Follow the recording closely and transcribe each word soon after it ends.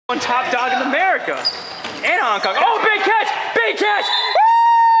top dog in America and Hong Kong. Oh, big catch! Big catch!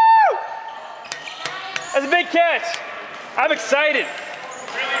 Woo! That's a big catch. I'm excited.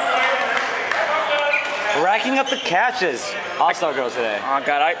 Racking up the catches. All-star girls today. Oh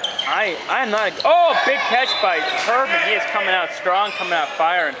God, I am not. Oh, big catch by Herb, and he is coming out strong, coming out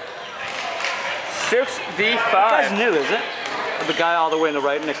firing. 6v5. That guy's new, is it? The guy all the way in the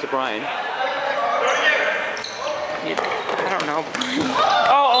right next to Brian. I don't know.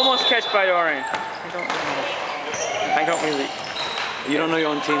 Oh, almost catch by Dorian. I don't really. You don't know your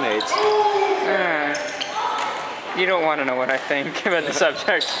own teammates. You don't want to know what I think about the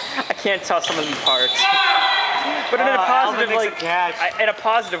subject. I can't tell some of them apart. But in a positive, in a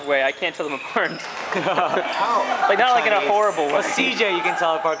positive way, I can't tell them apart. Like not like in a horrible way. Well, CJ, you can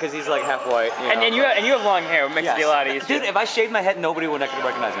tell apart because he's like half white. You know? And you have long hair, which makes it a lot easier. Dude, if I shaved my head, nobody would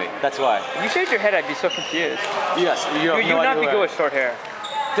recognize me. That's why. If you shaved your head, I'd be so confused. Yes, you would not be good with short hair.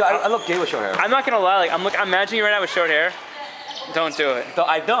 Dude, I look gay with short hair. I'm not gonna lie. Like I'm imagining you right now with short hair. Don't do it.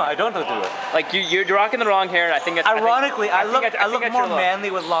 I don't do it. Like you're rocking the wrong hair. And I think it's ironically, I look more manly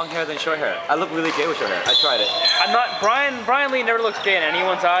with long hair than short hair. I look really gay with short hair. I tried it. I'm not. Brian Lee never looks gay in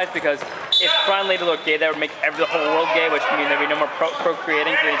anyone's eyes because if Brian Lee looked gay, that would make the whole world gay, which would mean there'd be no more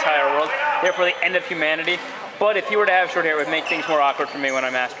procreating for the entire world. Therefore, the end of humanity. But if he were to have short hair, it would make things more awkward for me when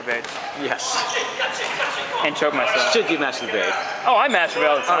I masturbate. Yes. And choke myself. Should you masturbate? Oh, I masturbate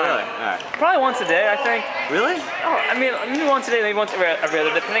all the time. Oh, really? All right. Probably once a day, I think. Really? Oh, I mean, maybe once a day, maybe once every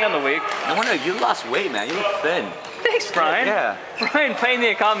other, depending on the week. No wonder you lost weight, man. You look thin. Thanks, Brian. Yeah. Brian, pay me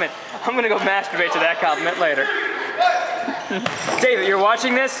a comment. I'm gonna go masturbate to that compliment later. David, you're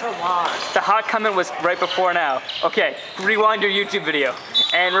watching this? Come on. The hot comment was right before now. Okay, rewind your YouTube video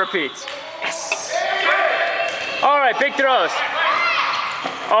and repeat. Yes. All right, big throws.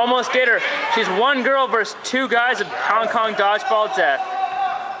 Almost get her. She's one girl versus two guys of Hong Kong dodgeball death.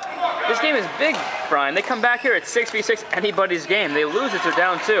 This game is big, Brian. They come back here at 6v6, anybody's game. They lose it, they're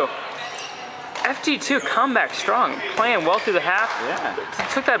down 2. FT2 comeback strong, playing well through the half. Yeah.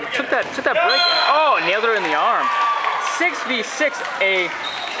 Took that break. Oh, nailed her in the arm. 6v6,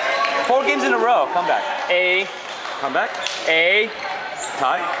 4 games in a row. Comeback. Comeback.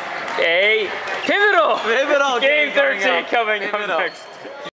 Tie. Pivotal. Pivotal Game 13 coming up Pivotal. next.